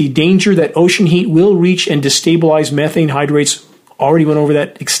situation, with the danger that ocean heat will reach and destabilize methane hydrates. Already went over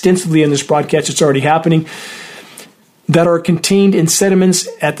that extensively in this broadcast. It's already happening. That are contained in sediments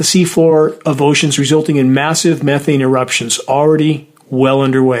at the seafloor of oceans, resulting in massive methane eruptions, already well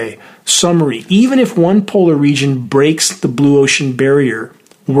underway. Summary: even if one polar region breaks the blue ocean barrier,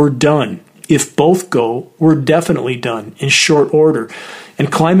 we're done. If both go, we're definitely done in short order. And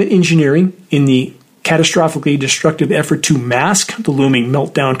climate engineering, in the catastrophically destructive effort to mask the looming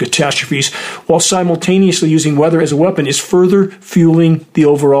meltdown catastrophes while simultaneously using weather as a weapon, is further fueling the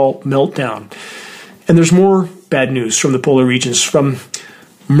overall meltdown. And there's more bad news from the polar regions. From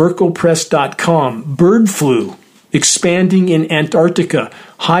merkelpress.com, bird flu expanding in Antarctica,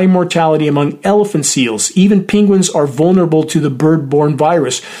 high mortality among elephant seals. Even penguins are vulnerable to the bird-borne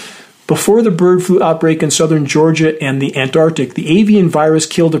virus. Before the bird flu outbreak in southern Georgia and the Antarctic, the avian virus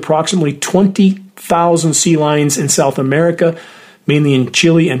killed approximately 20,000 sea lions in South America, mainly in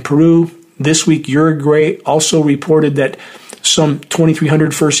Chile and Peru. This week, Uruguay also reported that some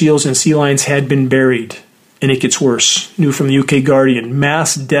 2,300 fur seals and sea lions had been buried. And it gets worse. New from the UK Guardian,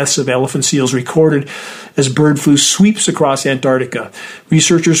 mass deaths of elephant seals recorded as bird flu sweeps across Antarctica.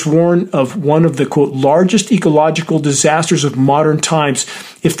 Researchers warn of one of the, quote, largest ecological disasters of modern times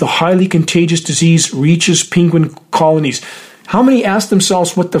if the highly contagious disease reaches penguin colonies. How many ask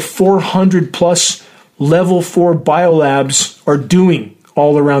themselves what the 400 plus level 4 biolabs are doing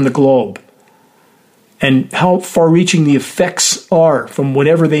all around the globe? And how far-reaching the effects are from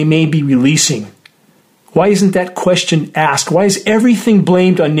whatever they may be releasing? Why isn't that question asked? Why is everything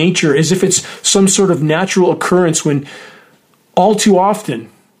blamed on nature as if it's some sort of natural occurrence when all too often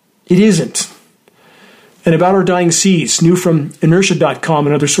it isn't? And about our dying seas, new from inertia.com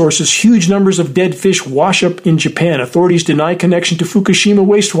and other sources, huge numbers of dead fish wash up in Japan. Authorities deny connection to Fukushima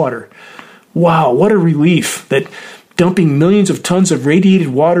wastewater. Wow, what a relief that dumping millions of tons of radiated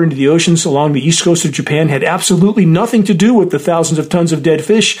water into the oceans along the east coast of Japan had absolutely nothing to do with the thousands of tons of dead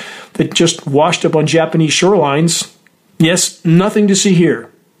fish that just washed up on Japanese shorelines. Yes, nothing to see here.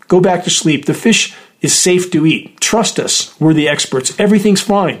 Go back to sleep. The fish is safe to eat. Trust us. We're the experts. Everything's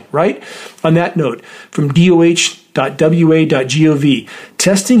fine, right? On that note, from doh.wa.gov,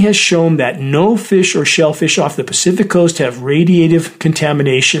 testing has shown that no fish or shellfish off the Pacific coast have radiative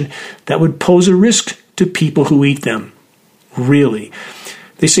contamination that would pose a risk to people who eat them. Really.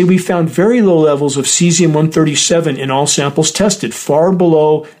 They say we found very low levels of cesium-137 in all samples tested, far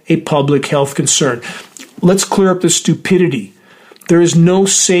below a public health concern. Let's clear up the stupidity. There is no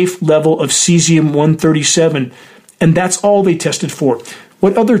safe level of cesium-137, and that's all they tested for.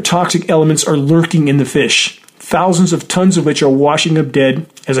 What other toxic elements are lurking in the fish? Thousands of tons of which are washing up dead,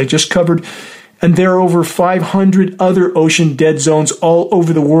 as I just covered, and there are over 500 other ocean dead zones all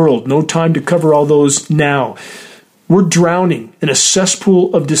over the world. No time to cover all those now. We're drowning in a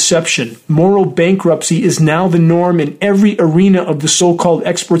cesspool of deception. Moral bankruptcy is now the norm in every arena of the so-called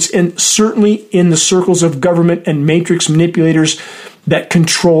experts, and certainly in the circles of government and matrix manipulators that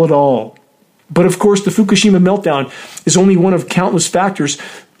control it all. But of course, the Fukushima meltdown is only one of countless factors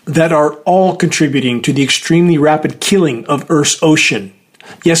that are all contributing to the extremely rapid killing of Earth's ocean.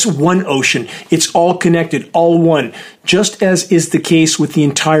 Yes, one ocean. It's all connected, all one, just as is the case with the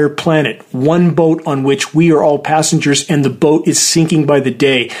entire planet. One boat on which we are all passengers, and the boat is sinking by the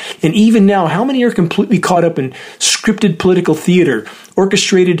day. And even now, how many are completely caught up in scripted political theater,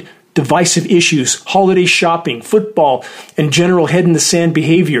 orchestrated divisive issues, holiday shopping, football, and general head-in-the-sand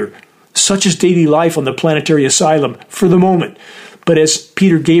behavior? Such is daily life on the planetary asylum for the moment. But as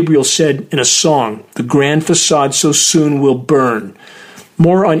Peter Gabriel said in a song, the grand facade so soon will burn.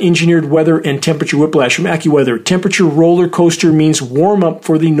 More on engineered weather and temperature whiplash from AccuWeather. Temperature roller coaster means warm up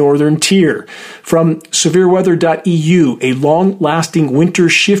for the northern tier. From severeweather.eu, a long-lasting winter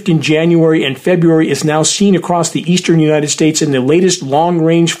shift in January and February is now seen across the eastern United States in the latest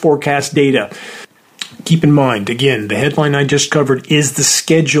long-range forecast data. Keep in mind, again, the headline I just covered is the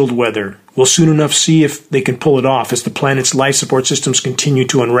scheduled weather. We'll soon enough see if they can pull it off as the planet's life support systems continue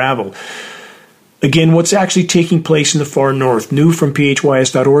to unravel. Again, what's actually taking place in the far north? New from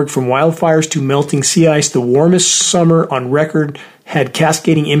phys.org, from wildfires to melting sea ice, the warmest summer on record had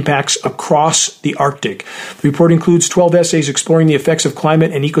cascading impacts across the Arctic. The report includes 12 essays exploring the effects of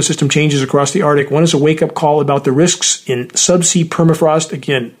climate and ecosystem changes across the Arctic. One is a wake-up call about the risks in subsea permafrost.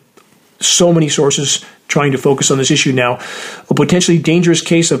 Again, so many sources trying to focus on this issue now. A potentially dangerous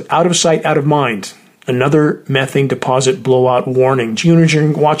case of out of sight, out of mind. Another methane deposit blowout warning.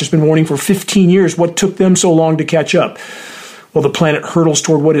 Geoengineering Watch has been warning for 15 years. What took them so long to catch up? Well, the planet hurtles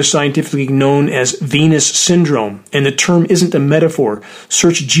toward what is scientifically known as Venus syndrome, and the term isn't a metaphor.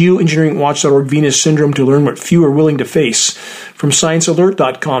 Search geoengineeringwatch.org Venus syndrome to learn what few are willing to face. From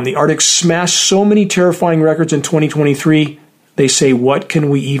sciencealert.com, the Arctic smashed so many terrifying records in 2023, they say, what can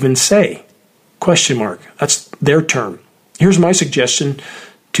we even say? Question mark. That's their term. Here's my suggestion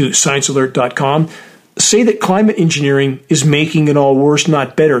to sciencealert.com. Say that climate engineering is making it all worse,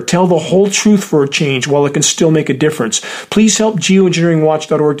 not better. Tell the whole truth for a change while it can still make a difference. Please help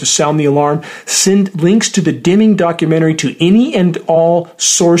geoengineeringwatch.org to sound the alarm. Send links to the dimming documentary to any and all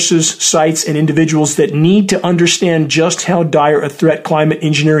sources, sites, and individuals that need to understand just how dire a threat climate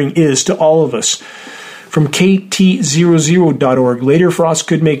engineering is to all of us. From kt00.org, later frost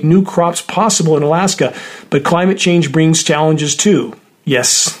could make new crops possible in Alaska, but climate change brings challenges too.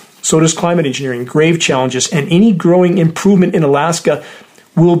 Yes, so does climate engineering, grave challenges, and any growing improvement in Alaska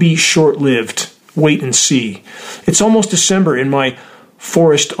will be short-lived. Wait and see. It's almost December in my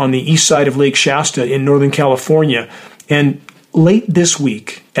forest on the east side of Lake Shasta in Northern California, and late this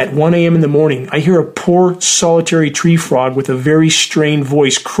week, at 1 a.m. in the morning, I hear a poor solitary tree frog with a very strained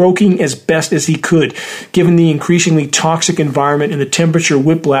voice croaking as best as he could, given the increasingly toxic environment and the temperature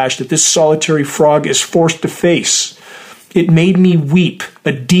whiplash that this solitary frog is forced to face. It made me weep,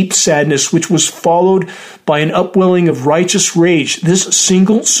 a deep sadness which was followed by an upwelling of righteous rage. This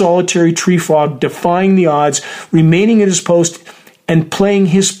single solitary tree frog defying the odds, remaining at his post and playing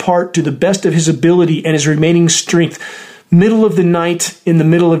his part to the best of his ability and his remaining strength. Middle of the night in the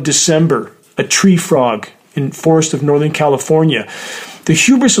middle of December, a tree frog in forest of Northern California. The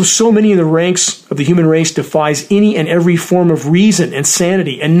hubris of so many in the ranks of the human race defies any and every form of reason and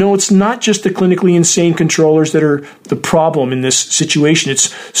sanity. And no, it's not just the clinically insane controllers that are the problem in this situation.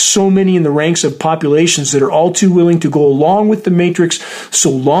 It's so many in the ranks of populations that are all too willing to go along with the matrix so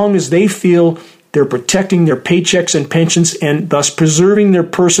long as they feel they're protecting their paychecks and pensions and thus preserving their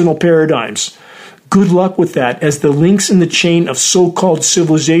personal paradigms. Good luck with that as the links in the chain of so-called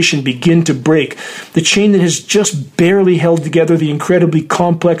civilization begin to break, the chain that has just barely held together the incredibly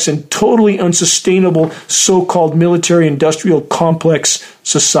complex and totally unsustainable so-called military-industrial complex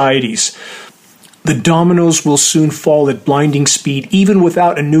societies. The dominoes will soon fall at blinding speed, even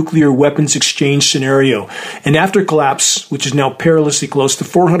without a nuclear weapons exchange scenario. And after collapse, which is now perilously close, the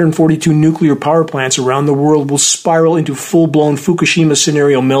 442 nuclear power plants around the world will spiral into full-blown Fukushima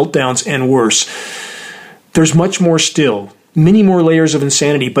scenario meltdowns and worse. There's much more still, many more layers of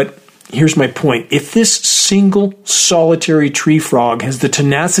insanity, but here's my point. If this single solitary tree frog has the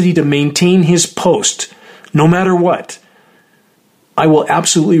tenacity to maintain his post, no matter what, I will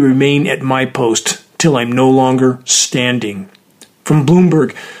absolutely remain at my post till I'm no longer standing. From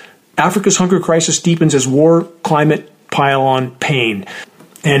Bloomberg, Africa's hunger crisis deepens as war, climate pile on pain.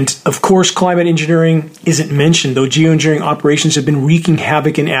 And, of course, climate engineering isn't mentioned, though geoengineering operations have been wreaking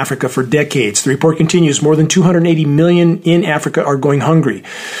havoc in Africa for decades. The report continues, more than 280 million in Africa are going hungry.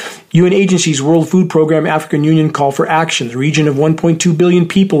 UN agencies, World Food Program, African Union call for action. The region of 1.2 billion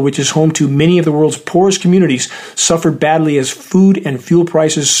people, which is home to many of the world's poorest communities, suffered badly as food and fuel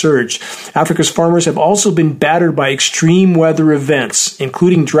prices surged. Africa's farmers have also been battered by extreme weather events,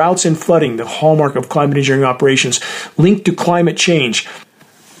 including droughts and flooding, the hallmark of climate engineering operations, linked to climate change,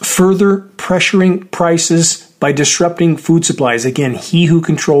 further pressuring prices by disrupting food supplies. Again, he who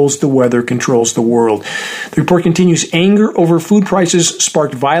controls the weather controls the world. The report continues, anger over food prices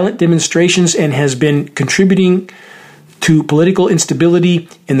sparked violent demonstrations and has been contributing to political instability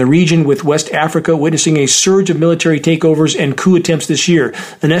in the region, with West Africa witnessing a surge of military takeovers and coup attempts this year.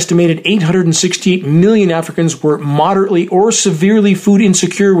 An estimated 868 million Africans were moderately or severely food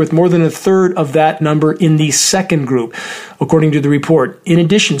insecure, with more than a third of that number in the second group, according to the report. In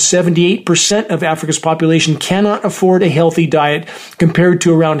addition, 78% of Africa's population cannot afford a healthy diet, compared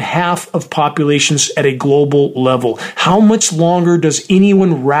to around half of populations at a global level. How much longer does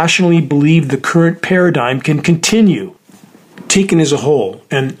anyone rationally believe the current paradigm can continue? Taken as a whole,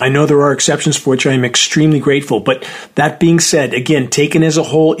 and I know there are exceptions for which I am extremely grateful, but that being said, again, taken as a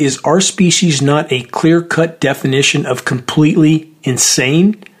whole, is our species not a clear-cut definition of completely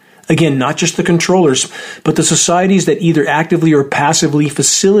insane? Again, not just the controllers, but the societies that either actively or passively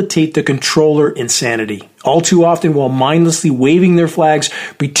facilitate the controller insanity, all too often while mindlessly waving their flags,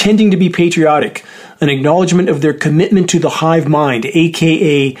 pretending to be patriotic, an acknowledgement of their commitment to the hive mind,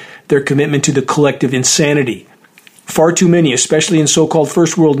 aka their commitment to the collective insanity. Far too many, especially in so-called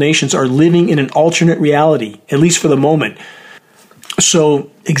first world nations, are living in an alternate reality, at least for the moment.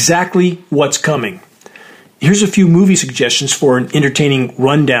 So, exactly what's coming? Here's a few movie suggestions for an entertaining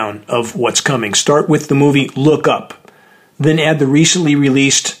rundown of what's coming. Start with the movie Look Up, then add the recently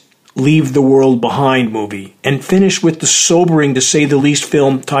released Leave the World Behind movie, and finish with the sobering, to say the least,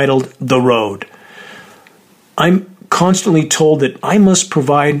 film titled The Road. I'm constantly told that I must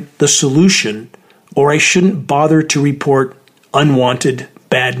provide the solution, or I shouldn't bother to report unwanted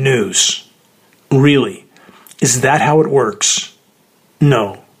bad news. Really? Is that how it works?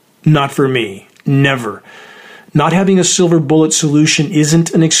 No, not for me. Never. Not having a silver bullet solution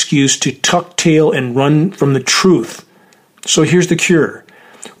isn't an excuse to tuck tail and run from the truth. So here's the cure.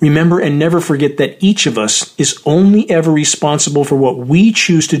 Remember and never forget that each of us is only ever responsible for what we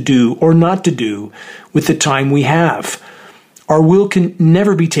choose to do or not to do with the time we have. Our will can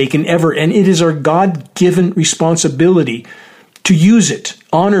never be taken ever, and it is our God-given responsibility to use it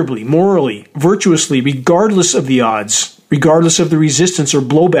honorably, morally, virtuously, regardless of the odds, regardless of the resistance or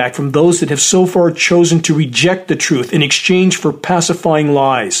blowback from those that have so far chosen to reject the truth in exchange for pacifying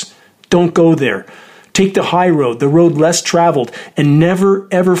lies. Don't go there. Take the high road, the road less traveled, and never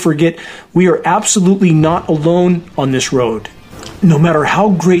ever forget we are absolutely not alone on this road. No matter how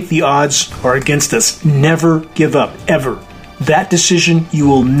great the odds are against us, never give up, ever. That decision you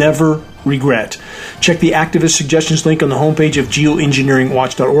will never regret. Check the activist suggestions link on the homepage of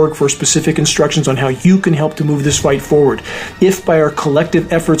geoengineeringwatch.org for specific instructions on how you can help to move this fight forward. If by our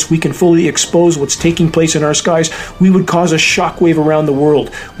collective efforts we can fully expose what's taking place in our skies, we would cause a shockwave around the world.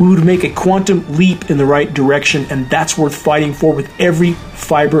 We would make a quantum leap in the right direction, and that's worth fighting for with every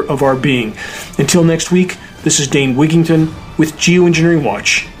fiber of our being. Until next week, this is Dane Wigington with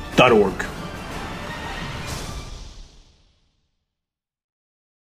geoengineeringwatch.org.